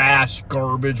trash,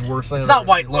 garbage, worse than It's not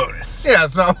White Lotus. Yeah,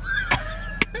 it's not.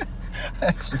 I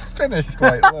actually finished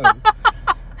White Lotus.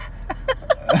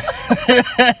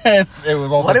 It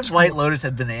was also. What if White Lotus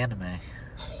had been anime?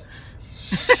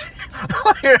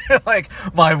 You're like,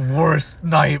 my worst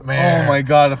nightmare. Oh my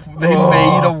god! If they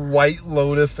made a White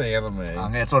Lotus anime.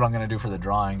 That's what I'm gonna do for the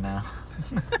drawing now.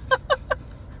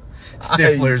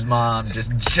 Stifler's mom,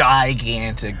 just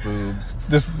gigantic boobs.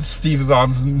 This Steve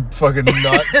Zahn's fucking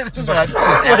nuts. Just like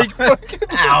fucking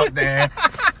out there.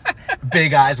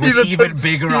 Big eyes with He's even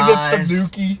bigger eyes. He's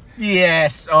a Tanuki.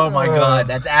 Yes. Oh my god.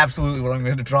 That's absolutely what I'm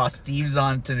going to draw. Steve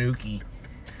Zahn Tanuki.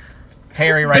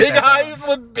 Terry right Big eyes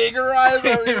with bigger eyes.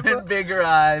 Even bigger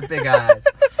eyes. Big eyes.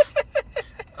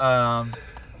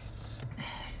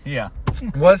 Yeah.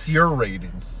 What's your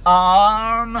rating?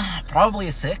 Probably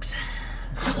a 6.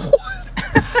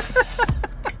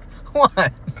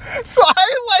 What? So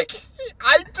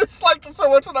I disliked it so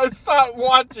much that I stopped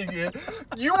watching it.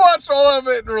 You watched all of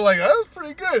it and were like, that was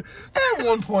pretty good. I have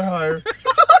 1 point higher.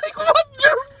 Like, what?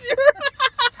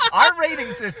 Our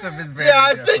rating system is very Yeah,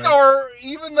 I different. think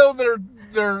even though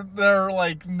they're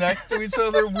like next to each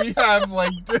other, we have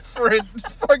like different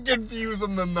fucking views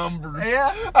on the numbers.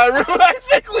 Yeah. I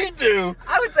think we do.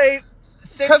 I would say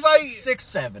 6, 6,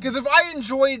 7. Because if I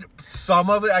enjoyed some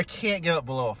of it, I can't get it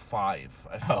below a 5.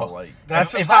 I feel like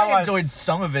that's just if how I enjoyed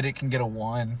some of it, it can get a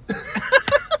 1.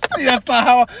 See, that's not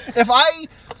how.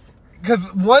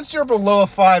 Because once you're below a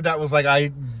 5, that was like I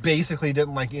basically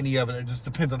didn't like any of it. It just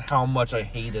depends on how much I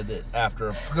hated it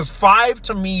after. Because 5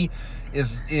 to me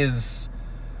is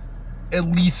at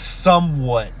least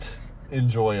somewhat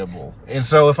enjoyable. And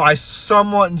so if I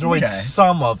somewhat enjoyed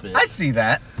some of it, I see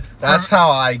that. that's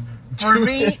how I. For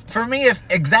me, if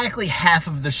exactly half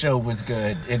of the show was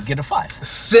good, it'd get a 5.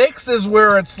 6 is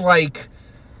where it's like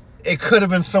it could have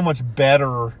been so much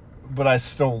better, but I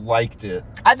still liked it.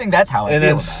 I think that's how I And feel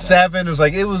then about 7 is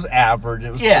like it was average.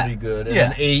 It was pretty good. And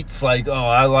then 8's like, oh,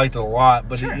 I liked it a lot,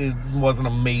 but it wasn't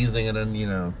amazing. And then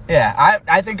it. Yeah,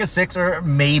 I think a 6 or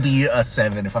maybe a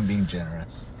 7 if I'm being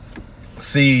generous.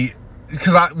 see,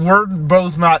 because we're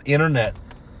both not internet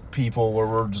people where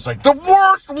we're just like the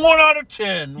worst 1 out of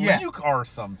 10. Yeah. Well, you are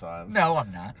sometimes. No,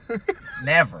 I'm not.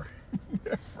 Never.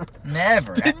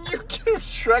 Never. Didn't you give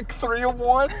Shrek 3 a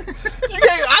 1?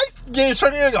 I gave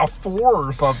Shrek like a 4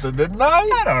 or something, didn't I?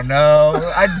 I don't know.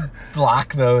 I'd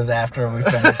block those after we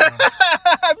finish them.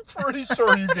 I'm pretty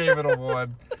sure you gave it a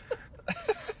 1.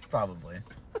 Probably.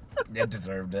 It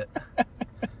deserved it.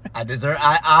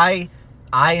 I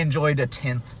enjoyed a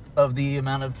 10th of the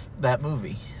amount of that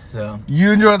movie. So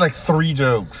You enjoyed like 3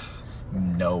 jokes.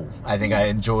 no. I think I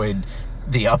enjoyed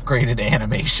the upgraded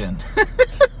animation.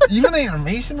 Even the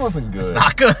animation wasn't good. It's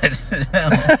not good.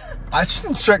 I just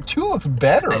think Shrek 2 looks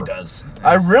better. It does.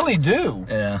 I really do.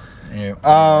 Yeah.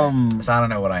 So I don't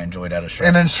know what I enjoyed out of Shrek.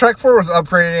 And then Shrek 4 was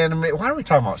upgraded anime. Why are we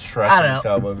talking about Shrek? I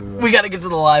don't know. We got to get to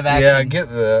the live action. Yeah, I get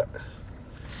that.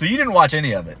 So you didn't watch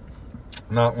any of it?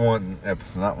 Not one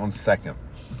episode, not 1 second.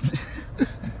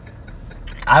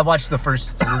 I watched the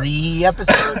first 3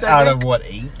 episodes. Out of what,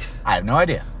 8? I have no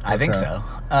idea. I think so.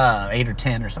 8 or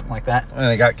 10 or something like that.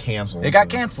 And it got canceled. It got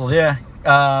canceled, yeah.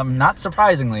 Not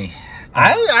surprisingly.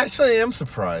 I actually am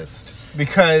surprised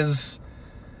because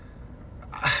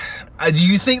do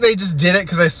you think they just did it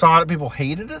because they saw it people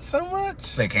hated it so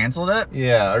much? They canceled it?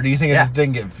 Yeah, or do you think it just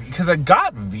didn't get... Because it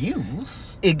got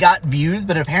views. It got views,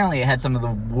 but apparently it had some of the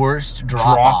worst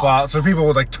drop-offs. So people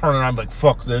would like turn around and be like,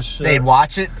 fuck this shit. They'd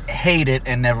watch it, hate it,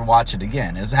 and never watch it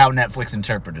again, is how Netflix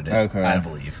interpreted it, okay. I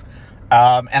believe.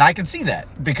 And I can see that,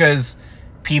 because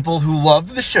people who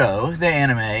loved the show, the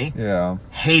anime,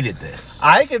 hated this.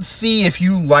 I could see if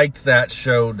you liked that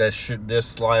show,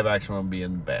 this live action one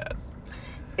being bad.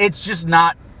 It's just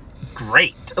not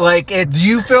great. Like, it's... Do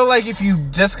you feel like if you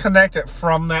disconnect it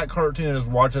from that cartoon and just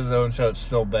watch its own show, it's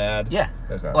still bad? Yeah.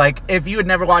 Okay. Like, if you had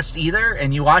never watched either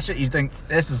and you watch it, you think,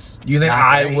 this is You think not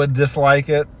I great. would dislike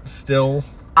it still?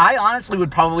 I honestly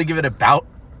would probably give it about,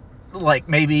 like,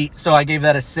 maybe... So I gave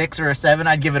that a 6 or a 7.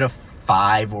 I'd give it a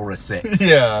 5 or a 6.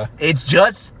 Yeah. It's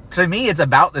just... To me, it's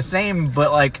about the same,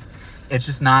 but, like, it's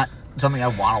just not something I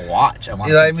want to watch. I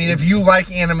mean, if you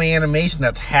like animation,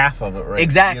 that's half of it, right?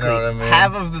 Exactly. You know what I mean?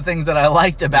 Half of the things that I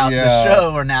liked about the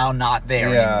show are now not there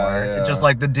anymore. Yeah. It's just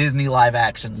like the Disney live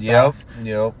action stuff.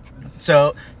 Yep.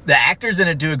 So the actors in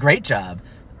it do a great job.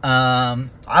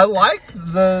 I like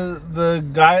the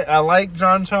guy. I like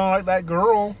John Cho. I like that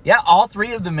girl. Yeah, all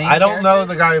 3 of the main I don't know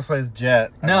the characters. guy who plays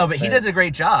Jet. No, but he does a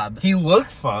great job. He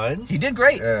looked fine. He did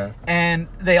great. Yeah. And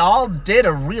they all did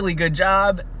a really good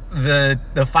job.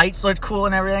 The fights looked cool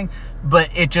and everything, but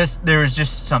there was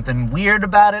just something weird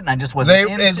about it, and I just wasn't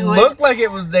into it. It looked like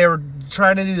they were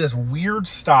trying to do this weird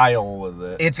style with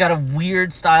it. It's got a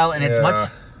weird style, and it's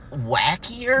much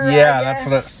wackier. Yeah, I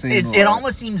that's guess. what it seems like. It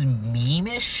almost seems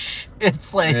meme-ish.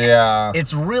 It's like,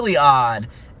 it's really odd.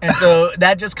 And so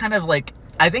that just kind of like,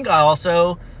 I think I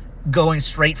also, going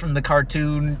straight from the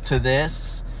cartoon to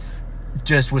this,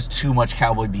 just was too much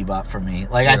Cowboy Bebop for me.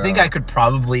 Like, I think I could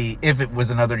probably, if it was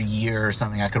another year or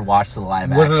something, I could watch the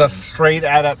live action. Was it a straight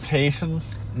adaptation?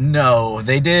 No,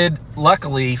 they did,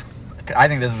 luckily, I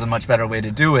think this is a much better way to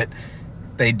do it.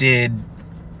 They did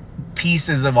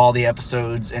pieces of all the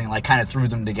episodes and like kind of threw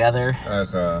them together.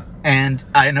 Okay. And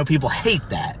I know people hate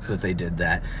that they did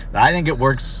that, but I think it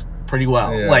works pretty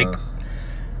well. Yeah. Like,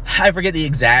 I forget the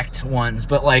exact ones,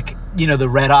 but like, you know, the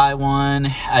Red Eye one,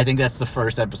 I think that's the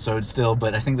first episode still,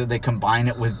 but I think that they combine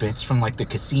it with bits from like the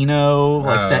casino,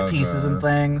 like set pieces and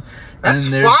things. That's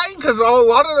and fine, because a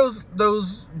lot of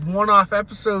those one-off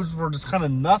episodes were just kind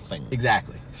of nothing.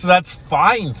 Exactly. So that's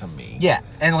fine to me. Yeah,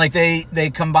 and like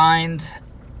they combined,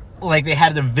 like they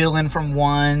had the villain from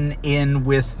one in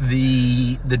with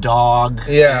the dog.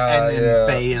 Yeah, and then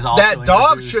Faye is also that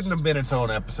dog introduced. shouldn't have been its own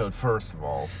episode, first of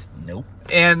all. Nope.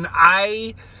 And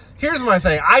here's my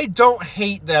thing. I don't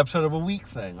hate the episode of a week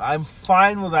thing. I'm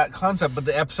fine with that concept, but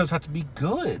the episodes have to be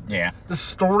good. Yeah. The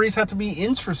stories have to be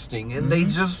interesting, and they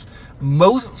just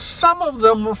some of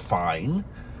them were fine,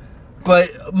 but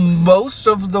most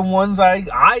of the ones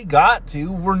I got to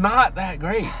were not that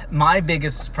great. My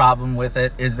biggest problem with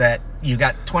it is that you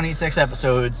got 26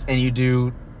 episodes and you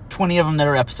do 20 of them that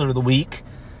are episode of the week.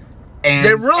 And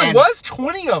There really was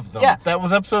 20 of them. Yeah. That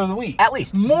was episode of the week. At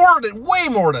least. Way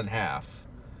more than half.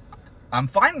 I'm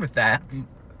fine with that.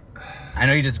 I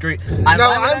know you disagree.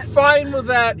 I'm fine with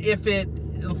that if it,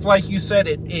 like you said,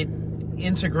 it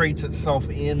integrates itself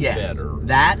in better.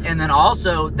 That, and then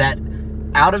also that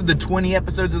out of the 20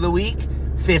 episodes of the week,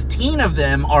 15 of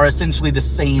them are essentially the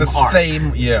same arc.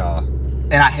 Yeah.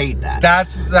 And I hate that.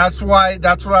 That's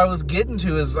what I was getting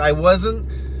to, is I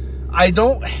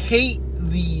don't hate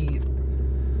the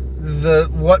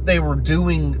what they were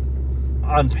doing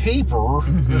on paper,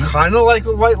 kind of like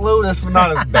with White Lotus, but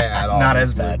not as bad. Not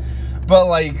as obviously. bad. But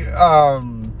like,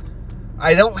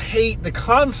 I don't hate the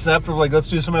concept of like, let's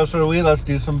do some episode of week, let's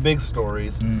do some big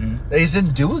stories. They just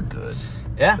didn't do it good.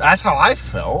 Yeah, that's how I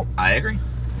felt. I agree.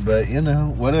 But you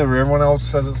know, whatever. Everyone else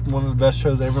says it's one of the best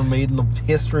shows ever made in the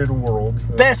history of the world. So.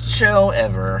 Best show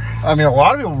ever. I mean, a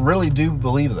lot of people really do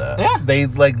believe that. Yeah. They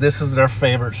like, this is their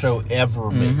favorite show ever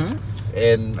made.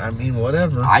 And I mean,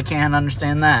 whatever. I can't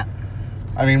understand that.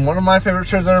 I mean, one of my favorite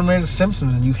shows ever made is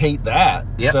Simpsons, and you hate that.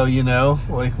 Yep. So, you know,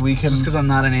 like It's just because I'm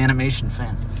not an animation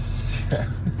fan.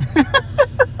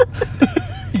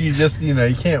 You just, you know,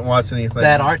 you can't watch anything.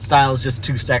 That art style is just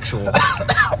too sexual.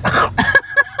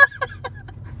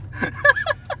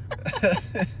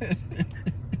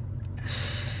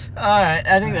 right,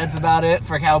 I think that's about it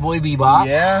for Cowboy Bebop.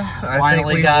 Yeah, I think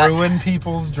Finally we got- ruined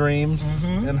people's dreams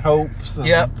and hopes. And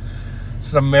Yep.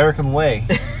 It's an American way.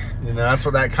 That's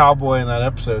what that cowboy in that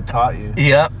episode taught you.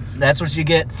 Yep. That's what you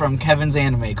get from Kevin's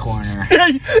Anime Corner.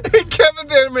 In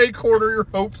Kevin's Anime Corner, your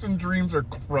hopes and dreams are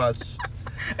crushed.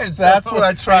 And That's what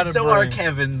I try and to so bring. are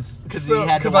Kevin's, because So- he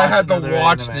had to 'cause watch I had to another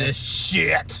watch anime. this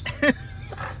shit.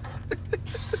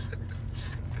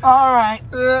 All right.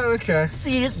 Okay.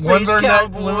 See you, Space When's our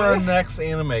Cowboy. next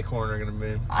Anime Corner going to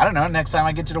be? I don't know. Next time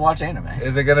I get you to watch anime.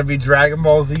 Is it going to be Dragon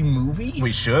Ball Z movie?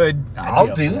 We should. I'd be I'll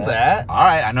up do for that. All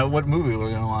right. I know what movie we're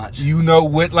going to watch. You know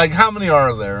what? Like, how many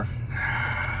are there?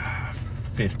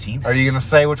 15. Are you going to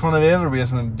say which one it is, or are we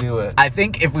just going to do it? I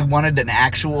think if we wanted an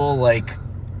actual, like,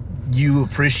 you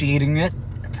appreciating it,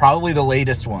 probably the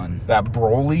latest one. That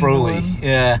Broly Broly. one?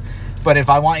 Yeah. But if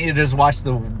I want you to just watch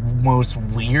the most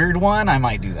weird one, I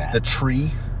might do that. The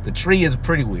tree? The tree is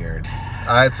pretty weird.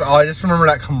 I just remember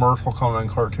that commercial coming on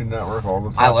Cartoon Network all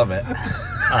the time. I love it.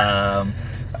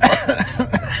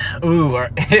 Or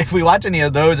if we watch any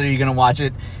of those, are you going to watch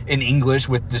it in English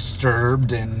with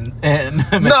Disturbed and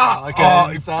Metallica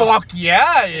and stuff? Fuck yeah,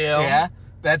 I am. Yeah?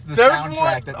 That's the There's soundtrack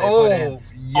one- that they put oh, in.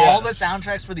 yes. All the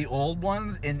soundtracks for the old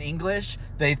ones in English,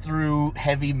 they threw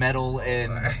heavy metal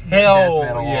and Hell death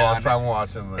metal yes, on. I'm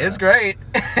watching that. It's great.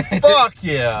 Fuck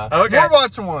yeah. Okay. We're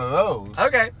watching one of those.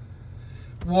 Okay.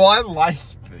 Well, I like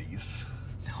these.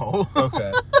 No.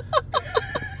 Okay.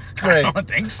 Great. I don't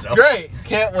think so. Great.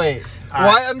 Can't wait. All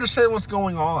Well, right. I understand what's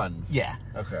going on. Yeah.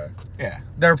 Okay. Yeah.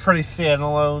 They're pretty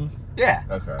standalone. Yeah.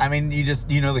 Okay. I mean,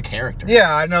 you know the character.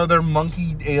 Yeah, I know they're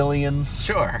monkey aliens.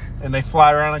 Sure. And they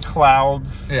fly around in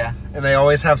clouds. Yeah. And they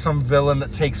always have some villain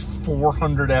that takes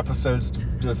 400 episodes to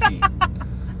defeat.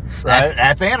 Right?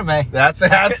 That's anime. That's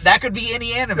That could be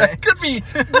any anime. That could be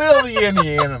really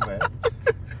any anime.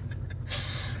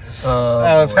 Oh,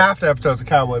 That was boy. half the episodes of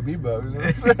Cowboy Bebop. You know what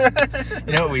I'm saying?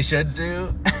 You know what we should do?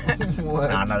 What?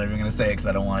 No, I'm not even gonna say it because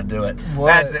I don't want to do it. What?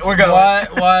 That's it. We're going.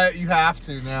 What? You have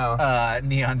to now.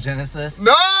 Neon Genesis.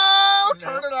 No!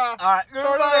 Turn it off. All right. Turn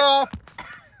it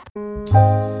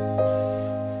off.